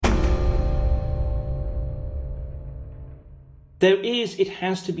There is, it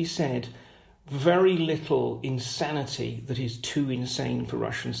has to be said, very little insanity that is too insane for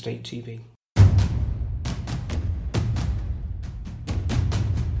Russian state TV.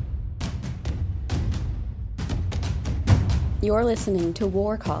 You're listening to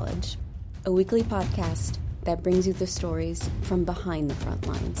War College, a weekly podcast that brings you the stories from behind the front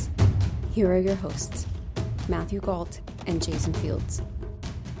lines. Here are your hosts, Matthew Galt and Jason Fields.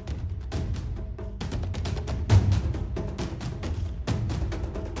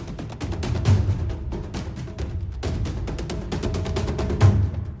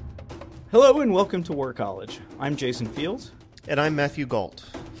 Hello and welcome to War College. I'm Jason Fields. And I'm Matthew Galt.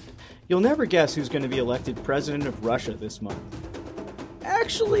 You'll never guess who's going to be elected president of Russia this month.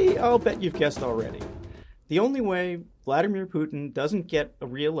 Actually, I'll bet you've guessed already. The only way Vladimir Putin doesn't get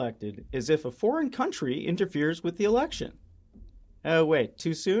reelected is if a foreign country interferes with the election. Oh, wait,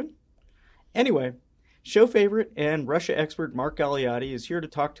 too soon? Anyway, show favorite and Russia expert Mark Galeotti is here to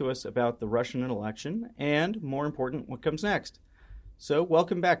talk to us about the Russian election and, more important, what comes next. So,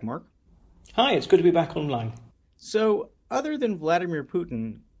 welcome back, Mark. Hi, it's good to be back online. So, other than Vladimir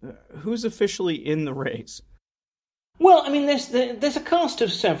Putin, who's officially in the race? Well, I mean, there's a cast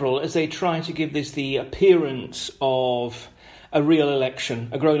of several as they try to give this the appearance of a real election,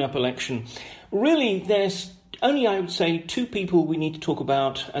 a grown-up election. Really, there's only, I would say, two people we need to talk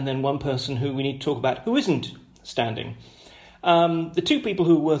about, and then one person who we need to talk about who isn't standing. The two people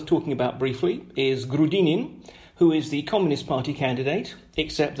who are worth talking about briefly is Grudinin, who is the Communist Party candidate,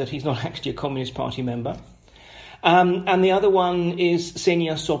 except that he's not actually a Communist Party member. And the other one is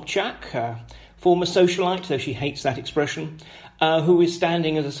Ksenia Sobchak, former socialite, though she hates that expression, who is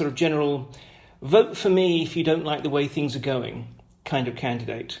standing as a sort of general vote for me if you don't like the way things are going kind of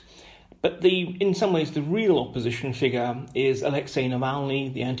candidate. But in some ways, the real opposition figure is Alexei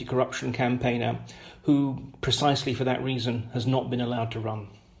Navalny, the anti-corruption campaigner, who precisely for that reason has not been allowed to run.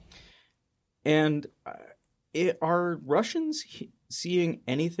 And are Russians seeing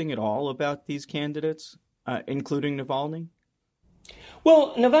anything at all about these candidates, including Navalny?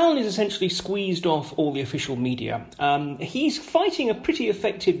 Well, Navalny is essentially squeezed off all the official media. He's fighting a pretty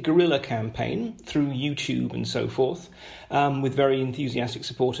effective guerrilla campaign through YouTube and so forth, with very enthusiastic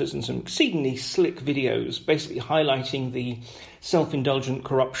supporters and some exceedingly slick videos, basically highlighting the self-indulgent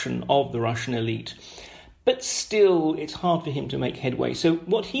corruption of the Russian elite. But still, it's hard for him to make headway. So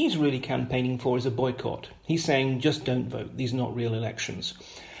what he's really campaigning for is a boycott. He's saying, just don't vote. These are not real elections.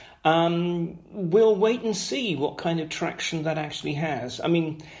 We'll wait and see what kind of traction that actually has. I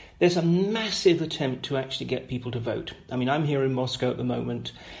mean, there's a massive attempt to actually get people to vote. I mean, I'm here in Moscow at the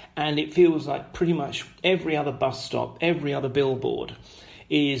moment, and it feels like pretty much every other bus stop, every other billboard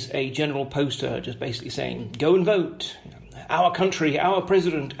is a general poster just basically saying, go and vote. Our country, our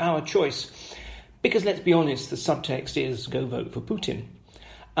president, our choice. Because let's be honest, the subtext is go vote for Putin.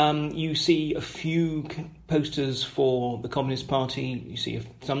 You see a few posters for the Communist Party. You see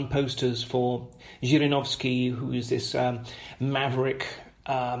some posters for Zhirinovsky, who is this maverick,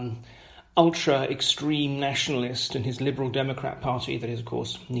 ultra-extreme nationalist, and his Liberal Democrat Party, that is, of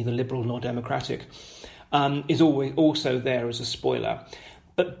course, neither liberal nor democratic, is always also there as a spoiler.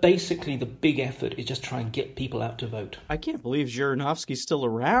 But basically, the big effort is just try and get people out to vote. I can't believe Zhirinovsky's still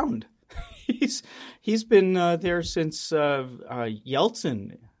around. He's been there since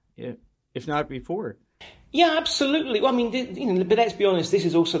Yeltsin, if not before. Yeah, absolutely. Well, I mean, but let's be honest. This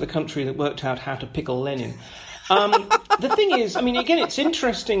is also the country that worked out how to pickle Lenin. The thing is, I mean, again, it's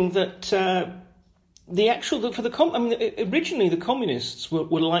interesting that originally the communists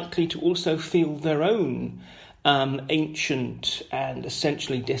were likely to also field their own ancient and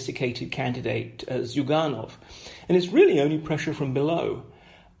essentially desiccated candidate, Zyuganov, and it's really only pressure from below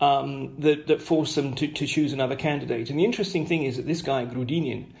that forced them to choose another candidate. And the interesting thing is that this guy,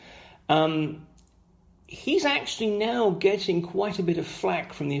 Grudinin, he's actually now getting quite a bit of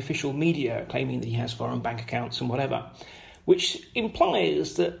flack from the official media, claiming that he has foreign bank accounts and whatever, which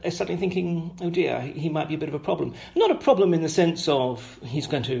implies that they're suddenly thinking, oh dear, he might be a bit of a problem. Not a problem in the sense of he's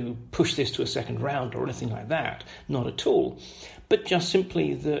going to push this to a second round or anything like that, not at all, but just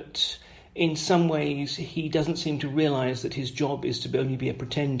simply that in some ways, he doesn't seem to realise that his job is to only be a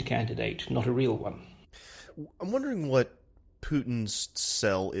pretend candidate, not a real one. I'm wondering what Putin's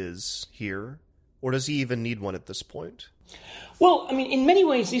sell is here, or does he even need one at this point? Well, I mean, in many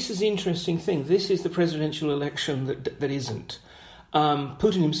ways, this is the interesting thing. This is the presidential election that isn't.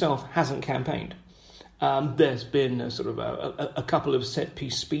 Putin himself hasn't campaigned. There's been a couple of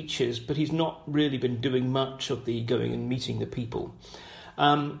set-piece speeches, but he's not really been doing much of the going and meeting the people.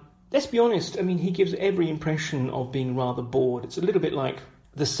 Let's be honest, I mean, he gives every impression of being rather bored. It's a little bit like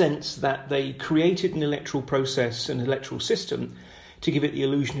the sense that they created an electoral process, an electoral system, to give it the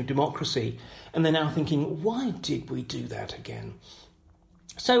illusion of democracy, and they're now thinking, why did we do that again?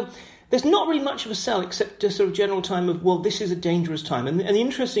 So there's not really much of a sell except a sort of general time of, well, this is a dangerous time. And the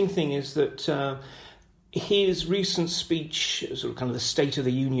interesting thing is that his recent speech, sort of kind of the State of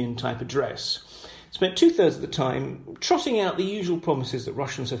the Union type address, spent 2/3 of the time trotting out the usual promises that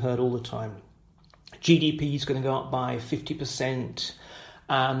Russians have heard all the time. GDP is going to go up by 50%,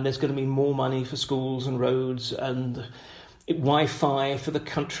 and there's going to be more money for schools and roads and Wi-Fi for the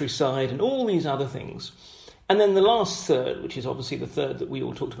countryside and all these other things. And then the last third, which is obviously the third that we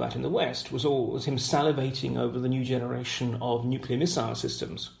all talked about in the West, was him salivating over the new generation of nuclear missile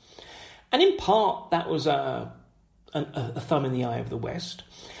systems. And in part, that was a thumb in the eye of the West.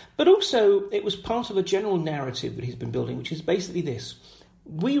 But also, it was part of a general narrative that he's been building, which is basically this.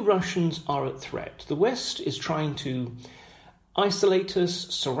 We Russians are at threat. The West is trying to isolate us,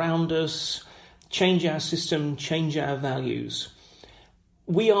 surround us, change our system, change our values.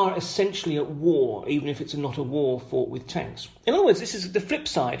 We are essentially at war, even if it's not a war fought with tanks. In other words, this is the flip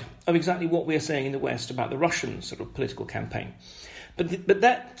side of exactly what we're saying in the West about the Russian sort of political campaign. But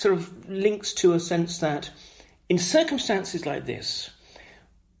that sort of links to a sense that in circumstances like this,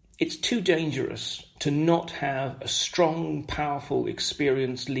 it's too dangerous to not have a strong, powerful,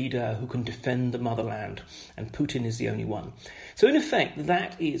 experienced leader who can defend the motherland, and Putin is the only one. So in effect,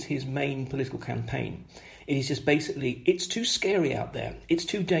 that is his main political campaign. It is just basically, it's too scary out there. It's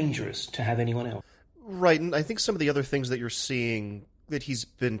too dangerous to have anyone else. Right, and I think some of the other things that you're seeing that he's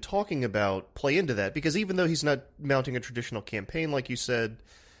been talking about play into that, because even though he's not mounting a traditional campaign, like you said,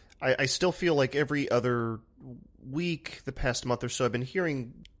 I still feel like every other week, the past month or so, I've been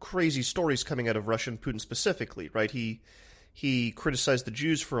hearing crazy stories coming out of Russia and Putin specifically, right? He criticized the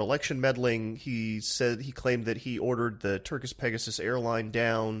Jews for election meddling. He claimed that he ordered the Turkish Pegasus airline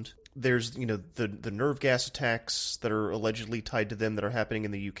down. There's, the nerve gas attacks that are allegedly tied to them that are happening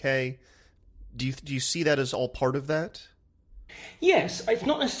in the UK. Do you see that as all part of that? Yes, it's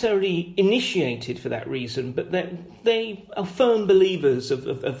not necessarily initiated for that reason, but they are firm believers of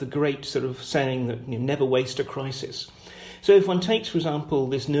the great sort of saying that never waste a crisis. So if one takes, for example,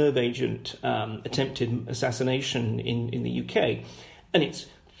 this nerve agent attempted assassination in the UK, and it's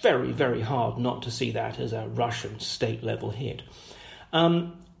very, very hard not to see that as a Russian state-level hit.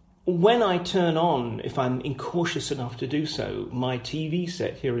 When I turn on, if I'm incautious enough to do so, my TV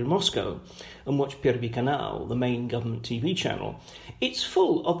set here in Moscow and watch Первый канал, the main government TV channel, it's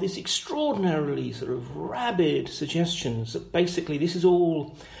full of this extraordinarily sort of rabid suggestions that basically this is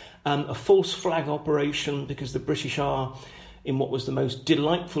all a false flag operation because the British are, in what was the most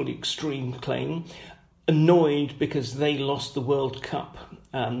delightfully extreme claim, annoyed because they lost the World Cup,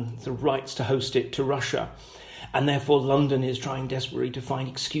 the rights to host it to Russia. And therefore London is trying desperately to find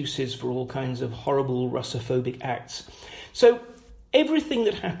excuses for all kinds of horrible Russophobic acts. So everything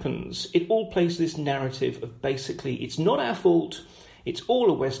that happens, it all plays this narrative of basically it's not our fault, it's all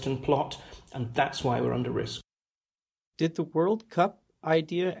a Western plot, and that's why we're under risk. Did the World Cup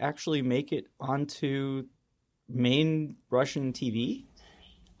idea actually make it onto main Russian TV?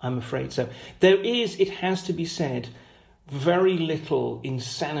 I'm afraid so. There is, it has to be said, very little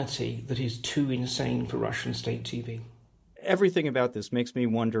insanity that is too insane for Russian state TV. Everything about this makes me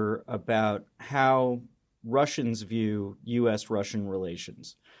wonder about how Russians view U.S.-Russian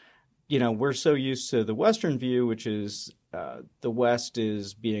relations. We're so used to the Western view, which is the West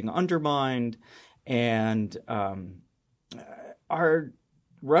is being undermined, and are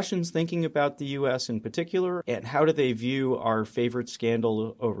Russians thinking about the U.S. in particular, and how do they view our favorite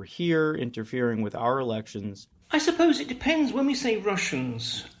scandal over here interfering with our elections? I suppose it depends. When we say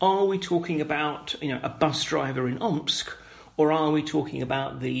Russians, are we talking about a bus driver in Omsk, or are we talking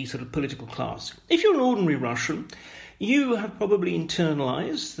about the sort of political class? If you're an ordinary Russian, you have probably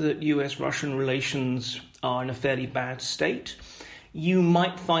internalized that US-Russian relations are in a fairly bad state. You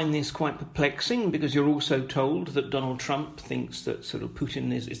might find this quite perplexing because you're also told that Donald Trump thinks that sort of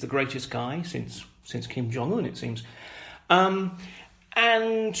Putin is the greatest guy since Kim Jong-un, it seems.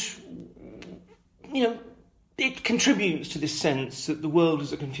 It contributes to this sense that the world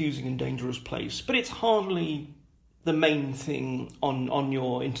is a confusing and dangerous place, but it's hardly the main thing on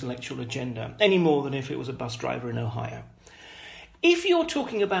your intellectual agenda, any more than if it was a bus driver in Ohio. If you're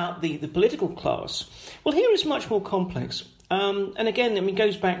talking about the political class, well, here it's much more complex. And again, it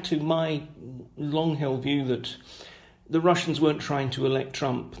goes back to my long-held view that the Russians weren't trying to elect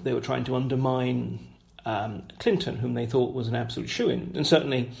Trump, they were trying to undermine Clinton, whom they thought was an absolute shoo-in. And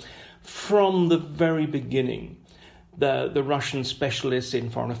certainly from the very beginning, the Russian specialists in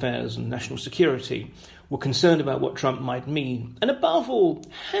foreign affairs and national security were concerned about what Trump might mean, and above all,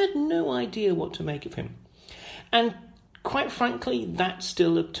 had no idea what to make of him. And quite frankly, that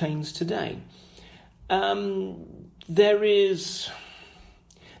still obtains today. There is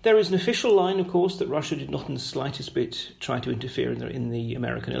an official line, of course, that Russia did not in the slightest bit try to interfere in the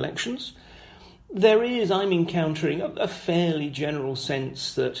American elections. I'm encountering a fairly general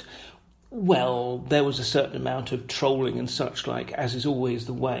sense that, well, there was a certain amount of trolling and such like, as is always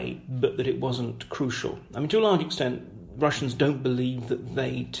the way, but that it wasn't crucial. I mean, to a large extent, Russians don't believe that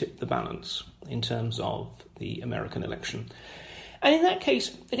they tipped the balance in terms of the American election. And in that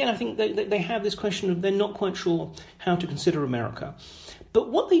case, again, I think they have this question of they're not quite sure how to consider America. But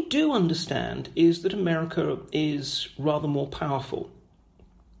what they do understand is that America is rather more powerful.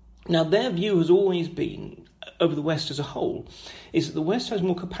 Now, their view has always been, over the West as a whole, is that the West has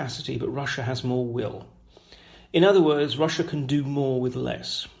more capacity, but Russia has more will. In other words, Russia can do more with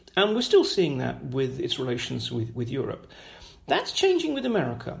less. And we're still seeing that with its relations with Europe. That's changing with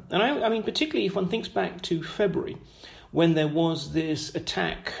America. And I mean, particularly if one thinks back to February, when there was this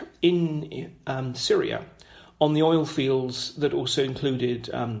attack in Syria on the oil fields that also included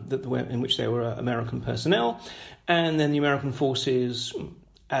in which there were American personnel, and then the American forces,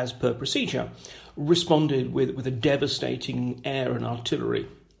 as per procedure, responded with a devastating air and artillery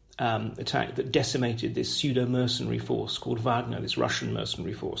attack that decimated this pseudo-mercenary force called Wagner, this Russian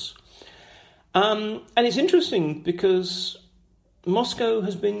mercenary force. And it's interesting because Moscow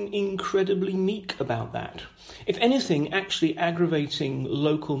has been incredibly meek about that. If anything, actually aggravating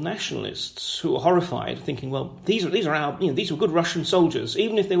local nationalists who are horrified, thinking, well, these were good Russian soldiers,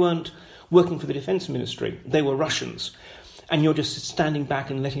 even if they weren't working for the defense ministry, they were Russians, and you're just standing back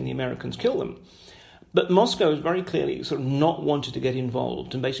and letting the Americans kill them. But Moscow has very clearly sort of not wanted to get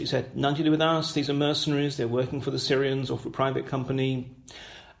involved and basically said, nothing to do with us, these are mercenaries, they're working for the Syrians or for a private company.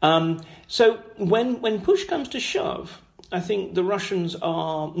 So when push comes to shove, I think the Russians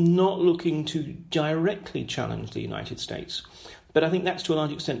are not looking to directly challenge the United States. But I think that's to a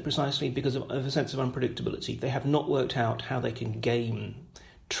large extent precisely because of a sense of unpredictability. They have not worked out how they can game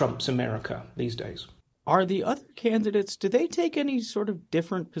Trump's America these days. Are the other candidates, do they take any sort of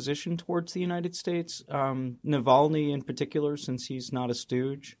different position towards the United States? Navalny in particular, since he's not a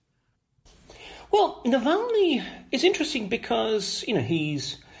stooge? Well, Navalny is interesting because,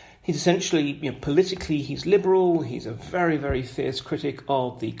 he's essentially, politically, he's liberal. He's a very, very fierce critic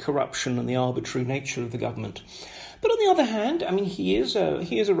of the corruption and the arbitrary nature of the government. But on the other hand, I mean, he is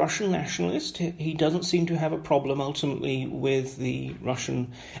a Russian nationalist. He doesn't seem to have a problem ultimately with the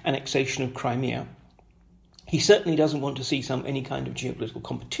Russian annexation of Crimea. He certainly doesn't want to see any kind of geopolitical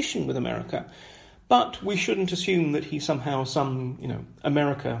competition with America. But we shouldn't assume that he's somehow some,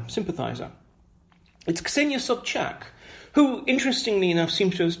 America sympathizer. It's Ksenia Sobchak, who, interestingly enough,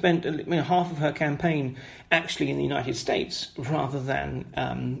 seems to have spent half of her campaign actually in the United States rather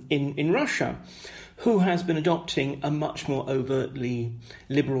than in Russia, who has been adopting a much more overtly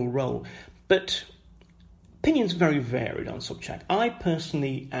liberal role. But opinions very varied on Sobchak. I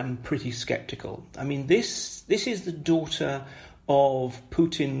personally am pretty sceptical. I mean, this is the daughter of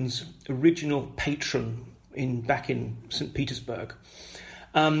Putin's original patron back in St. Petersburg.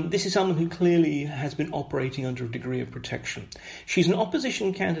 This is someone who clearly has been operating under a degree of protection. She's an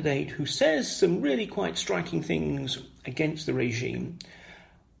opposition candidate who says some really quite striking things against the regime,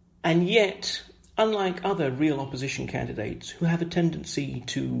 and yet, unlike other real opposition candidates who have a tendency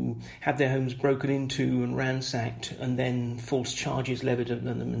to have their homes broken into and ransacked and then false charges levied at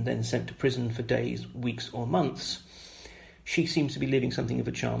them and then sent to prison for days, weeks or months, she seems to be living something of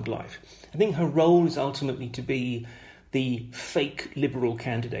a charmed life. I think her role is ultimately to be the fake liberal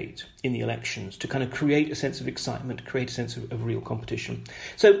candidate in the elections, to kind of create a sense of excitement, create a sense of real competition.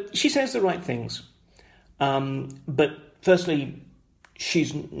 So she says the right things. But firstly,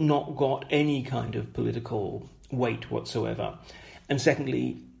 she's not got any kind of political weight whatsoever. And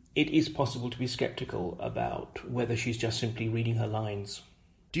secondly, it is possible to be sceptical about whether she's just simply reading her lines.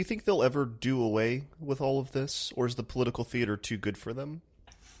 Do you think they'll ever do away with all of this, or is the political theater too good for them?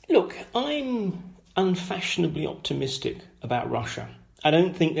 Look, I'm unfashionably optimistic about Russia. I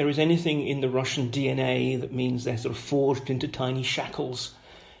don't think there is anything in the Russian DNA that means they're sort of forged into tiny shackles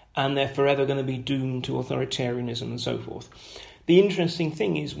and they're forever going to be doomed to authoritarianism and so forth. The interesting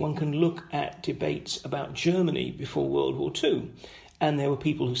thing is one can look at debates about Germany before World War II, and there were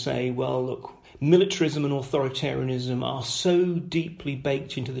people who say, well, look, militarism and authoritarianism are so deeply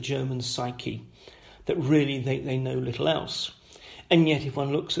baked into the German psyche that really they know little else. And yet, if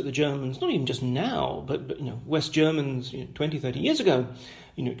one looks at the Germans, not even just now, but West Germans 20, 30 years ago,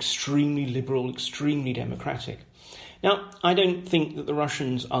 extremely liberal, extremely democratic. Now, I don't think that the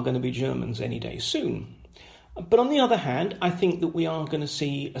Russians are going to be Germans any day soon. But on the other hand, I think that we are going to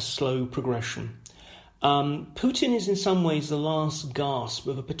see a slow progression. Putin is in some ways the last gasp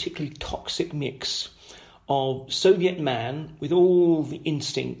of a particularly toxic mix of Soviet man with all the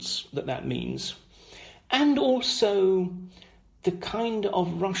instincts that means, and also the kind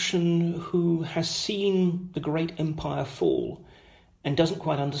of Russian who has seen the great empire fall and doesn't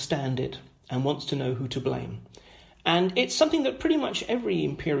quite understand it and wants to know who to blame. And it's something that pretty much every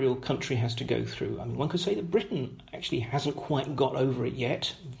imperial country has to go through. I mean, one could say that Britain actually hasn't quite got over it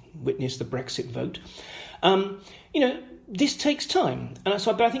yet, witness the Brexit vote. This takes time.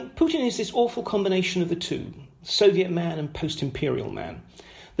 But I think Putin is this awful combination of the two, Soviet man and post-imperial man.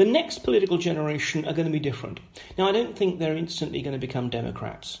 The next political generation are going to be different. Now, I don't think they're instantly going to become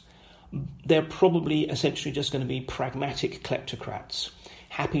Democrats. They're probably essentially just going to be pragmatic kleptocrats,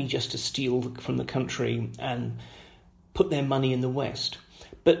 happy just to steal from the country and put their money in the West.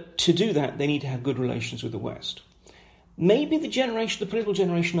 But to do that, they need to have good relations with the West. Maybe the political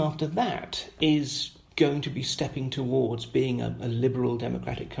generation after that is going to be stepping towards being a liberal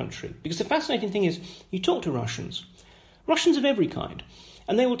democratic country. Because the fascinating thing is, you talk to Russians of every kind,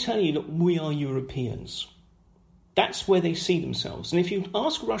 and they will tell you, look, we are Europeans. That's where they see themselves. And if you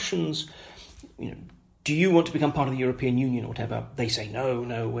ask Russians, do you want to become part of the European Union or whatever, they say, no,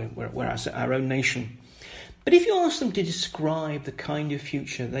 we're our own nation. But if you ask them to describe the kind of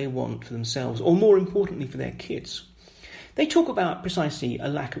future they want for themselves, or more importantly for their kids, they talk about precisely a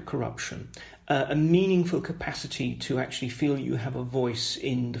lack of corruption, a meaningful capacity to actually feel you have a voice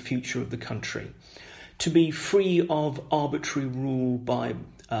in the future of the country, to be free of arbitrary rule by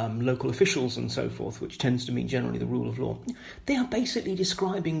local officials and so forth, which tends to mean generally the rule of law. They are basically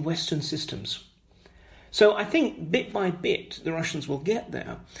describing Western systems. So I think bit by bit the Russians will get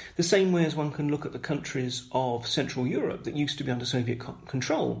there, the same way as one can look at the countries of Central Europe that used to be under Soviet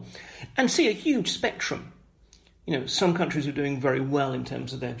control and see a huge spectrum. Some countries are doing very well in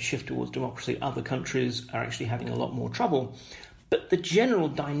terms of their shift towards democracy. Other countries are actually having a lot more trouble. But the general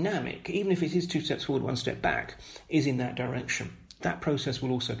dynamic, even if it is 2 steps forward, 1 step back, is in that direction. That process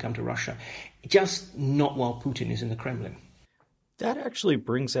will also come to Russia, just not while Putin is in the Kremlin. That actually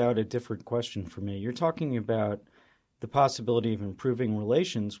brings out a different question for me. You're talking about the possibility of improving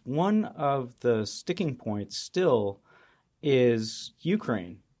relations. One of the sticking points still is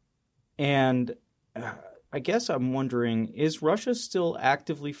Ukraine. And I guess I'm wondering, is Russia still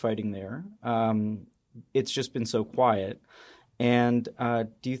actively fighting there? It's just been so quiet. And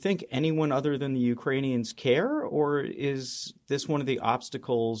do you think anyone other than the Ukrainians care, or is this one of the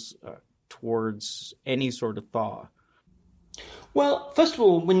obstacles towards any sort of thaw? Well, first of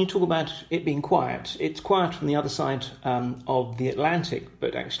all, when you talk about it being quiet, it's quiet from the other side of the Atlantic.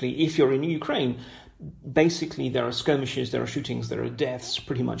 But actually, if you're in Ukraine, basically there are skirmishes, there are shootings, there are deaths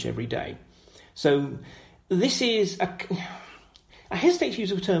pretty much every day. So this is I hesitate to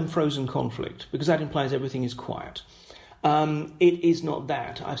use the term frozen conflict because that implies everything is quiet. It is not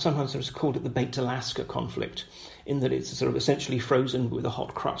that. I've sometimes sort of called it the Baked Alaska conflict, in that it's sort of essentially frozen with a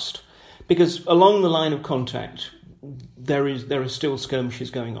hot crust. Because along the line of contact, there are still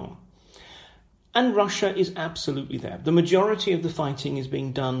skirmishes going on. And Russia is absolutely there. The majority of the fighting is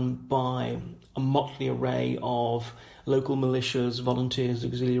being done by a motley array of local militias, volunteers,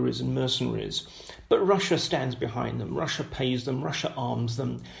 auxiliaries and mercenaries. But Russia stands behind them. Russia pays them. Russia arms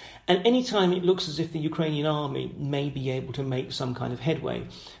them. And any time it looks as if the Ukrainian army may be able to make some kind of headway,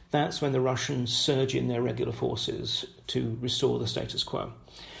 that's when the Russians surge in their regular forces to restore the status quo.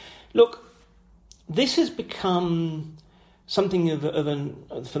 Look, this has become something of an,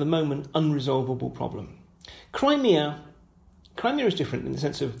 for the moment, unresolvable problem. Crimea is different in the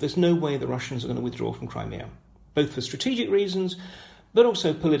sense of there's no way the Russians are going to withdraw from Crimea, both for strategic reasons, but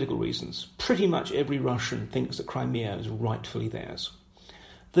also political reasons. Pretty much every Russian thinks that Crimea is rightfully theirs.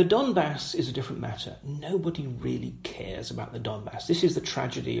 The Donbass is a different matter. Nobody really cares about the Donbass. This is the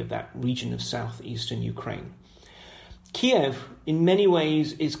tragedy of that region of southeastern Ukraine. Kiev, in many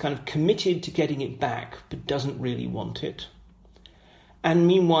ways, is kind of committed to getting it back, but doesn't really want it. And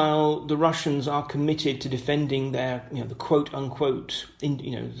meanwhile, the Russians are committed to defending their, the quote-unquote,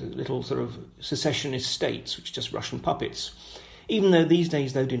 little sort of secessionist states, which are just Russian puppets, even though these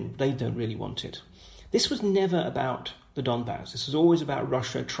days they don't really want it. This was never about the Donbass. This was always about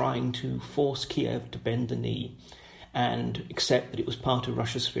Russia trying to force Kiev to bend the knee and accept that it was part of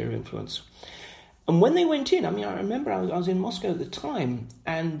Russia's sphere of influence. And when they went in, I remember I was in Moscow at the time,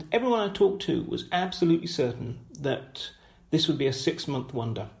 and everyone I talked to was absolutely certain that this would be a 6-month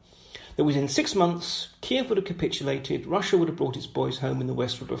wonder. That within 6 months, Kiev would have capitulated, Russia would have brought its boys home, and the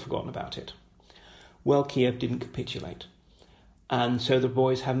West would have forgotten about it. Well, Kiev didn't capitulate. And so the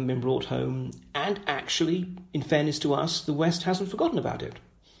boys haven't been brought home. And actually, in fairness to us, the West hasn't forgotten about it.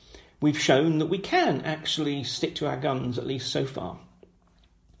 We've shown that we can actually stick to our guns, at least so far.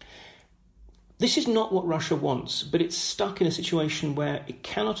 This is not what Russia wants, but it's stuck in a situation where it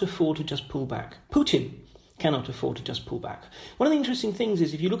cannot afford to just pull back. Putin cannot afford to just pull back. One of the interesting things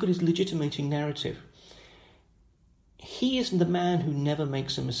is, if you look at his legitimating narrative, he is the man who never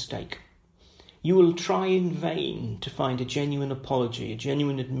makes a mistake. You will try in vain to find a genuine apology, a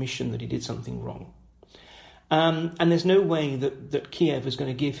genuine admission that he did something wrong. And there's no way that Kiev is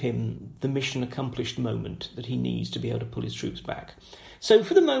going to give him the mission accomplished moment that he needs to be able to pull his troops back. So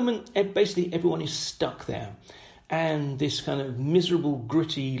for the moment, basically everyone is stuck there. And this kind of miserable,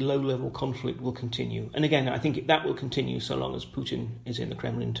 gritty, low-level conflict will continue. And again, I think that will continue so long as Putin is in the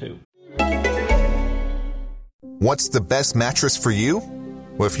Kremlin too. What's the best mattress for you?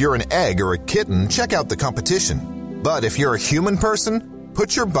 Well, if you're an egg or a kitten, check out the competition. But if you're a human person,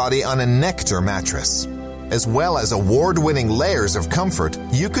 put your body on a Nectar mattress. As well as award-winning layers of comfort,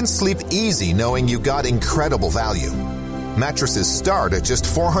 you can sleep easy knowing you got incredible value. Mattresses start at just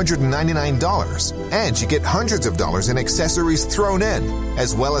 $499, and you get hundreds of dollars in accessories thrown in,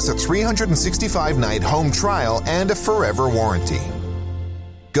 as well as a 365-night home trial and a forever warranty.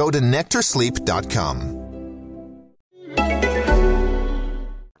 Go to nectarsleep.com.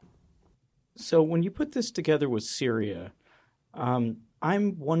 So when you put this together with Syria, I'm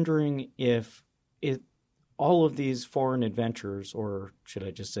wondering if all of these foreign adventures, or should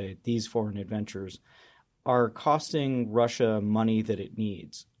I just say these foreign adventures, are costing Russia money that it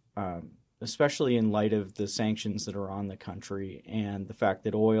needs, especially in light of the sanctions that are on the country and the fact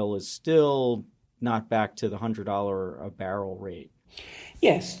that oil is still not back to the $100 a barrel rate.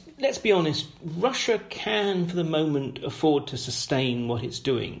 Yes, let's be honest, Russia can, for the moment, afford to sustain what it's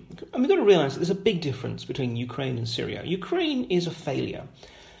doing. And we've got to realise that there's a big difference between Ukraine and Syria. Ukraine is a failure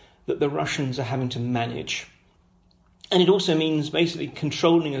that the Russians are having to manage. And it also means basically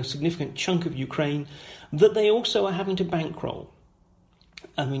controlling a significant chunk of Ukraine that they also are having to bankroll.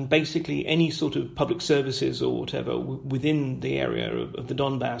 I mean, basically any sort of public services or whatever within the area of the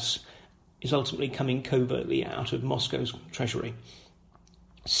Donbass is ultimately coming covertly out of Moscow's treasury.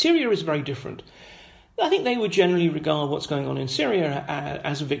 Syria is very different. I think they would generally regard what's going on in Syria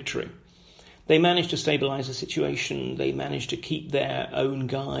as a victory. They managed to stabilise the situation. They managed to keep their own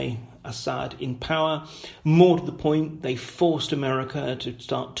guy, Assad, in power. More to the point, they forced America to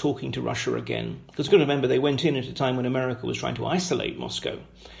start talking to Russia again. Because you've got to remember, they went in at a time when America was trying to isolate Moscow.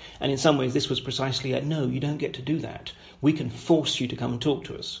 And in some ways, this was precisely a, no, you don't get to do that. We can force you to come and talk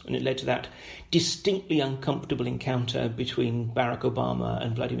to us. And it led to that distinctly uncomfortable encounter between Barack Obama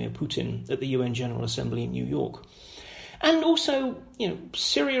and Vladimir Putin at the UN General Assembly in New York. And also,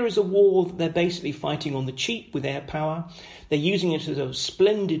 Syria is a war that they're basically fighting on the cheap with air power. They're using it as a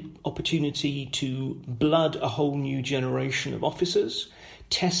splendid opportunity to blood a whole new generation of officers,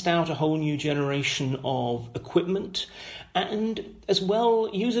 test out a whole new generation of equipment, and as well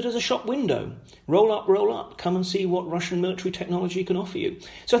use it as a shop window. Roll up, come and see what Russian military technology can offer you.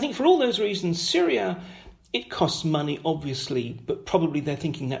 So I think for all those reasons, Syria, it costs money, obviously, but probably they're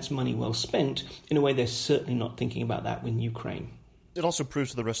thinking that's money well spent. In a way, they're certainly not thinking about that in Ukraine. It also proves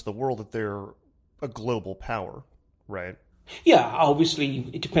to the rest of the world that they're a global power, right? Yeah, obviously,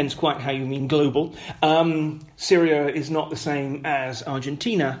 it depends quite how you mean global. Syria is not the same as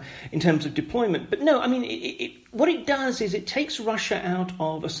Argentina in terms of deployment. But no, I mean, what it does is it takes Russia out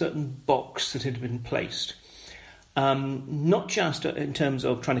of a certain box that had been placed. Not just in terms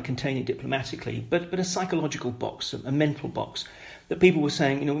of trying to contain it diplomatically, but a psychological box, a mental box. That people were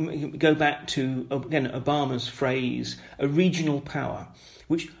saying, go back to, again, Obama's phrase, a regional power,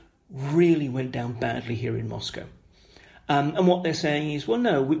 which really went down badly here in Moscow. And what they're saying is, well,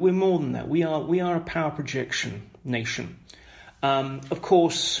 no, we're more than that. We are a power projection nation. Of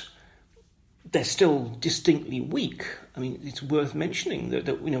course, they're still distinctly weak. I mean, it's worth mentioning that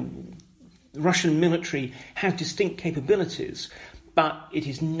the Russian military has distinct capabilities, but it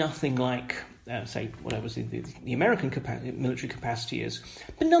is nothing like, say, whatever the American military capacity is.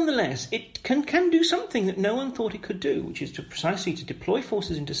 But nonetheless, it can do something that no one thought it could do, which is precisely to deploy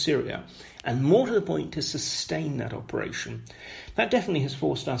forces into Syria, and more to the point, to sustain that operation. That definitely has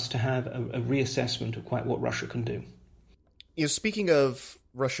forced us to have a reassessment of quite what Russia can do. Speaking of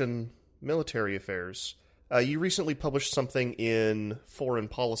Russian military affairs, you recently published something in Foreign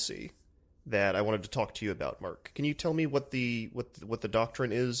Policy that I wanted to talk to you about, Mark. Can you tell me what the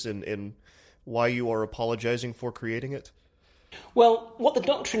doctrine is and why you are apologizing for creating it? Well, what the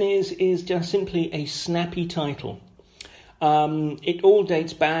doctrine is just simply a snappy title. It all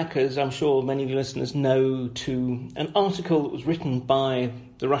dates back, as I'm sure many of your listeners know, to an article that was written by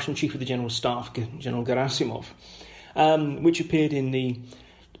the Russian Chief of the General Staff, General Gerasimov, which appeared in the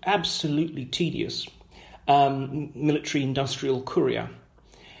absolutely tedious Military-Industrial Courier.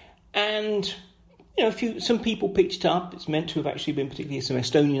 And some people picked it up. It's meant to have actually been particularly some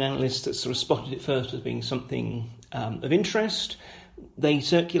Estonian analysts that sort of spotted it first as being something of interest. They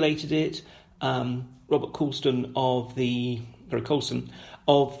circulated it. Robert Coulson of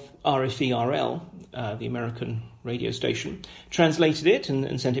RFE-RL, the American radio station, translated it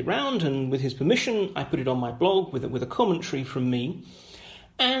and sent it round. And with his permission, I put it on my blog with a commentary from me.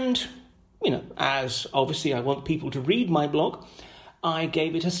 And, as obviously I want people to read my blog, I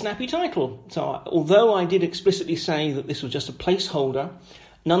gave it a snappy title. So although I did explicitly say that this was just a placeholder,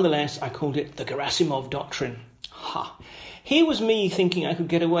 nonetheless I called it the Gerasimov Doctrine. Ha! Here was me thinking I could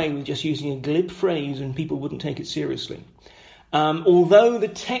get away with just using a glib phrase and people wouldn't take it seriously. Although the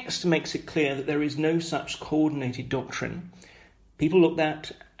text makes it clear that there is no such coordinated doctrine, people looked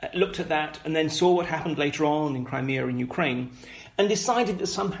at that and then saw what happened later on in Crimea and Ukraine and decided that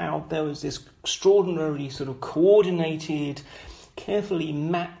somehow there was this extraordinarily sort of coordinated, carefully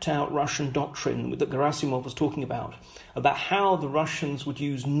mapped out Russian doctrine that Gerasimov was talking about how the Russians would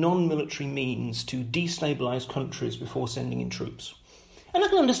use non-military means to destabilize countries before sending in troops. And I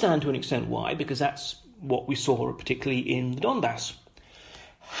can understand to an extent why, because that's what we saw particularly in the Donbass.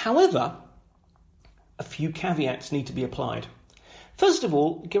 However, a few caveats need to be applied. First of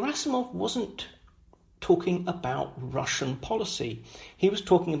all, Gerasimov wasn't talking about Russian policy. He was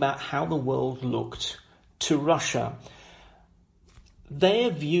talking about how the world looked to Russia. Their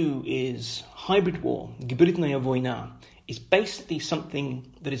view is hybrid war, гибридная война, is basically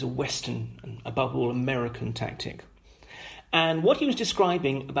something that is a Western and above all American tactic. And what he was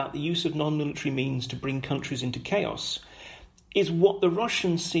describing about the use of non-military means to bring countries into chaos is what the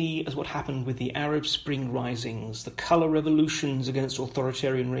Russians see as what happened with the Arab Spring risings, the colour revolutions against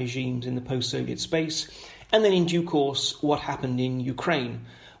authoritarian regimes in the post-Soviet space, and then in due course what happened in Ukraine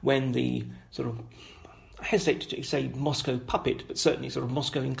when the sort of, I hesitate to say Moscow puppet, but certainly sort of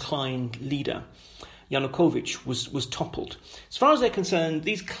Moscow-inclined leader, Yanukovych, was toppled. As far as they're concerned,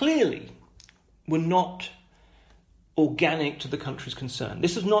 these clearly were not organic to the country's concern.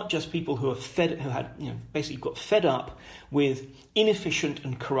 This is not just people who had basically got fed up with inefficient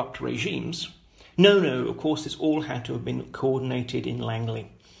and corrupt regimes. No, of course, this all had to have been coordinated in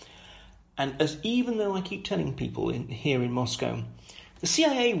Langley. And even though I keep telling people here in Moscow, the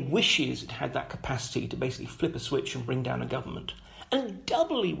CIA wishes it had that capacity to basically flip a switch and bring down a government, and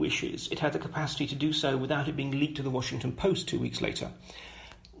doubly wishes it had the capacity to do so without it being leaked to the Washington Post 2 weeks later.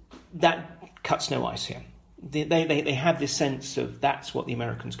 That cuts no ice here. They have this sense of that's what the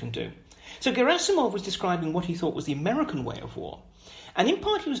Americans can do. So Gerasimov was describing what he thought was the American way of war. And in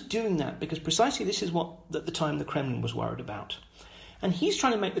part he was doing that because precisely this is what at the time the Kremlin was worried about. And he's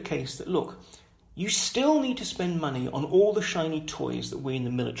trying to make the case that, look, you still need to spend money on all the shiny toys that we in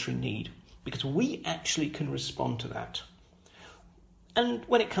the military need, because we actually can respond to that. And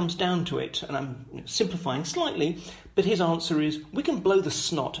when it comes down to it, and I'm simplifying slightly, but his answer is we can blow the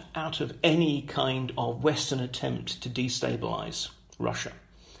snot out of any kind of Western attempt to destabilise Russia.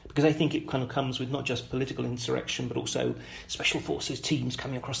 Because I think it kind of comes with not just political insurrection, but also special forces teams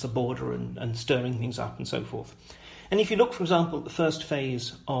coming across the border and stirring things up and so forth. And if you look, for example, at the first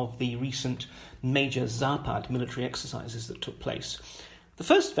phase of the recent major Zapad military exercises that took place, the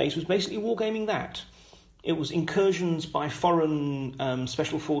first phase was basically wargaming that. It was incursions by foreign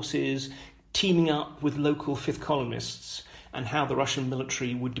special forces teaming up with local fifth columnists and how the Russian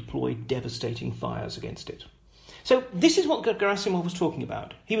military would deploy devastating fires against it. So this is what Gerasimov was talking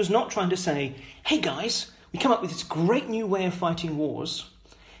about. He was not trying to say, hey guys, we come up with this great new way of fighting wars.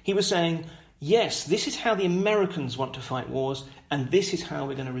 He was saying, yes, this is how the Americans want to fight wars, and this is how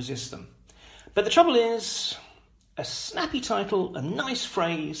we're going to resist them. But the trouble is, a snappy title, a nice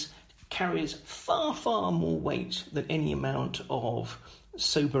phrase, carries far, far more weight than any amount of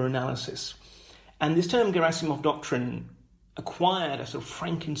sober analysis. And this term Gerasimov Doctrine acquired a sort of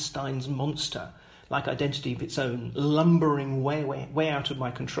Frankenstein's monster-like identity of its own, lumbering way out of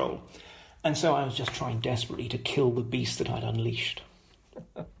my control. And so I was just trying desperately to kill the beast that I'd unleashed.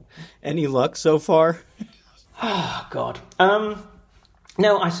 Any luck so far? Oh, God.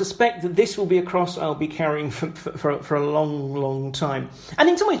 No, I suspect that this will be a cross I'll be carrying for a long, long time. And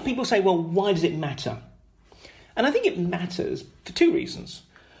in some ways, people say, well, why does it matter? And I think it matters for two reasons.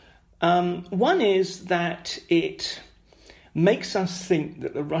 One is that it makes us think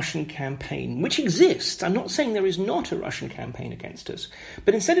that the Russian campaign, which exists, I'm not saying there is not a Russian campaign against us,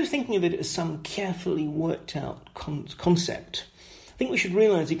 but instead of thinking of it as some carefully worked out concept, I think we should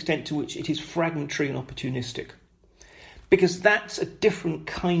realise the extent to which it is fragmentary and opportunistic. Because that's a different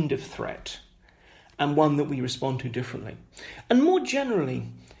kind of threat, and one that we respond to differently. And more generally,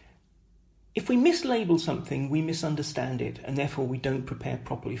 if we mislabel something, we misunderstand it, and therefore we don't prepare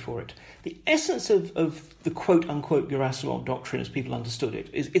properly for it. The essence of the quote-unquote Gerasimov doctrine, as people understood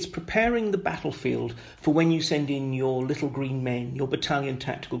it, is it's preparing the battlefield for when you send in your little green men, your battalion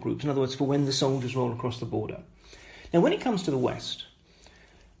tactical groups, in other words, for when the soldiers roll across the border. Now, when it comes to the West,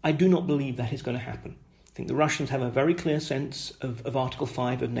 I do not believe that is going to happen. I think the Russians have a very clear sense of Article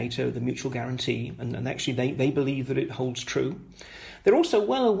 5 of NATO, the mutual guarantee, and actually they believe that it holds true. They're also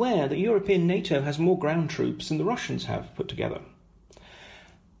well aware that European NATO has more ground troops than the Russians have put together.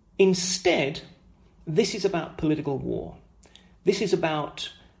 Instead, this is about political war. This is about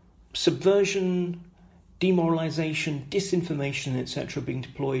subversion, demoralisation, disinformation, etc. being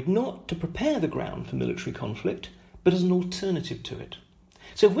deployed not to prepare the ground for military conflict, but as an alternative to it.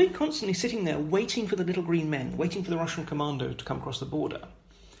 So if we're constantly sitting there waiting for the little green men, waiting for the Russian commando to come across the border,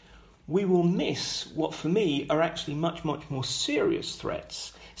 we will miss what, for me, are actually much, much more serious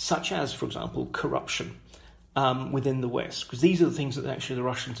threats, such as, for example, corruption within the West. Because these are the things that actually the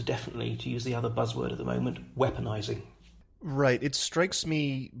Russians are definitely, to use the other buzzword at the moment, weaponizing. Right. It strikes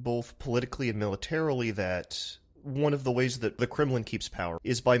me both politically and militarily that one of the ways that the Kremlin keeps power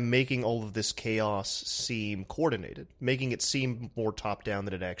is by making all of this chaos seem coordinated, making it seem more top-down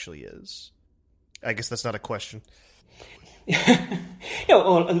than it actually is. I guess that's not a question.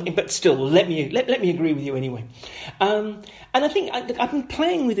 But still, let me agree with you anyway. And I think I've been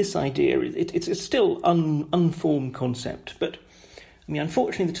playing with this idea. It's still unformed concept, but I mean,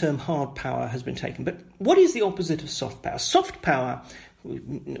 unfortunately, the term hard power has been taken. But what is the opposite of soft power? Soft power,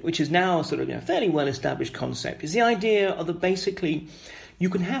 which is now sort of a fairly well-established concept, is the idea of that basically you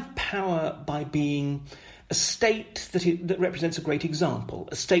can have power by being a state that represents a great example,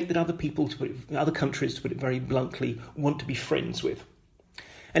 a state that other countries, to put it very bluntly, want to be friends with.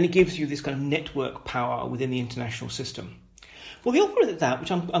 And it gives you this kind of network power within the international system. Well, the opposite of that,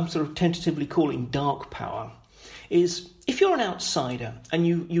 which I'm sort of tentatively calling dark power, is if you're an outsider and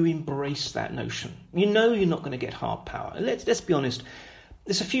you embrace that notion, you know you're not going to get hard power. And let's be honest,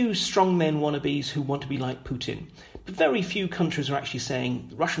 there's a few strongmen wannabes who want to be like Putin, but very few countries are actually saying,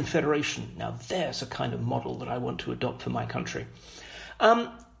 the Russian Federation, now there's a kind of model that I want to adopt for my country.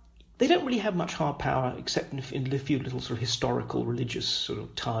 They don't really have much hard power, except in a few little sort of historical, religious sort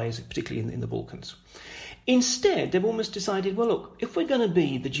of ties, particularly in the Balkans. Instead, they've almost decided, well, look, if we're going to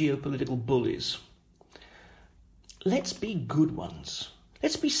be the geopolitical bullies, let's be good ones.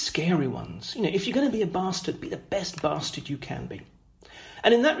 Let's be scary ones. If you're going to be a bastard, be the best bastard you can be.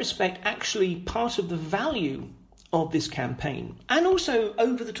 And in that respect, actually, part of the value of this campaign, and also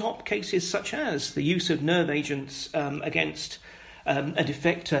over-the-top cases such as the use of nerve agents against a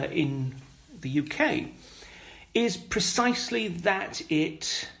defector in the UK, is precisely that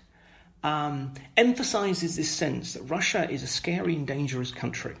it emphasises this sense that Russia is a scary and dangerous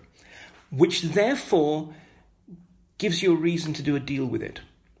country, which therefore gives you a reason to do a deal with it.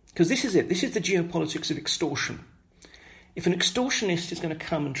 Because this is it. This is the geopolitics of extortion. If an extortionist is going to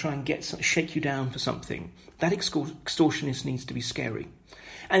come and try and shake you down for something, that extortionist needs to be scary.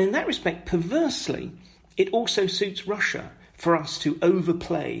 And in that respect, perversely, it also suits Russia for us to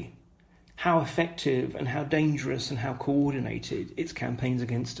overplay how effective and how dangerous and how coordinated its campaigns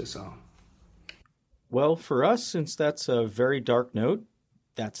against us are. Well, for us, since that's a very dark note,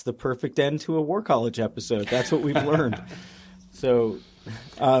 that's the perfect end to a War College episode. That's what we've learned. So,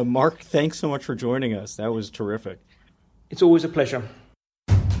 Mark, thanks so much for joining us. That was terrific. It's always a pleasure.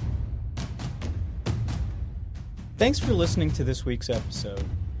 Thanks for listening to this week's episode.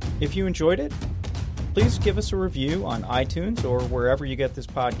 If you enjoyed it, please give us a review on iTunes or wherever you get this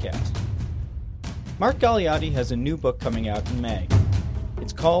podcast. Mark Galeotti has a new book coming out in May.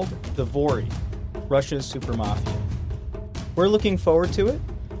 It's called The Vori, Russia's Super Mafia. We're looking forward to it,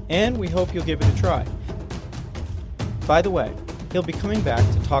 and we hope you'll give it a try. By the way, he'll be coming back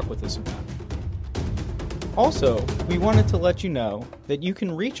to talk with us about it. Also, we wanted to let you know that you can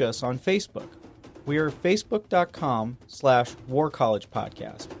reach us on Facebook. We are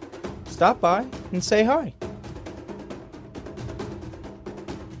facebook.com/warcollegepodcast. Stop by and say hi.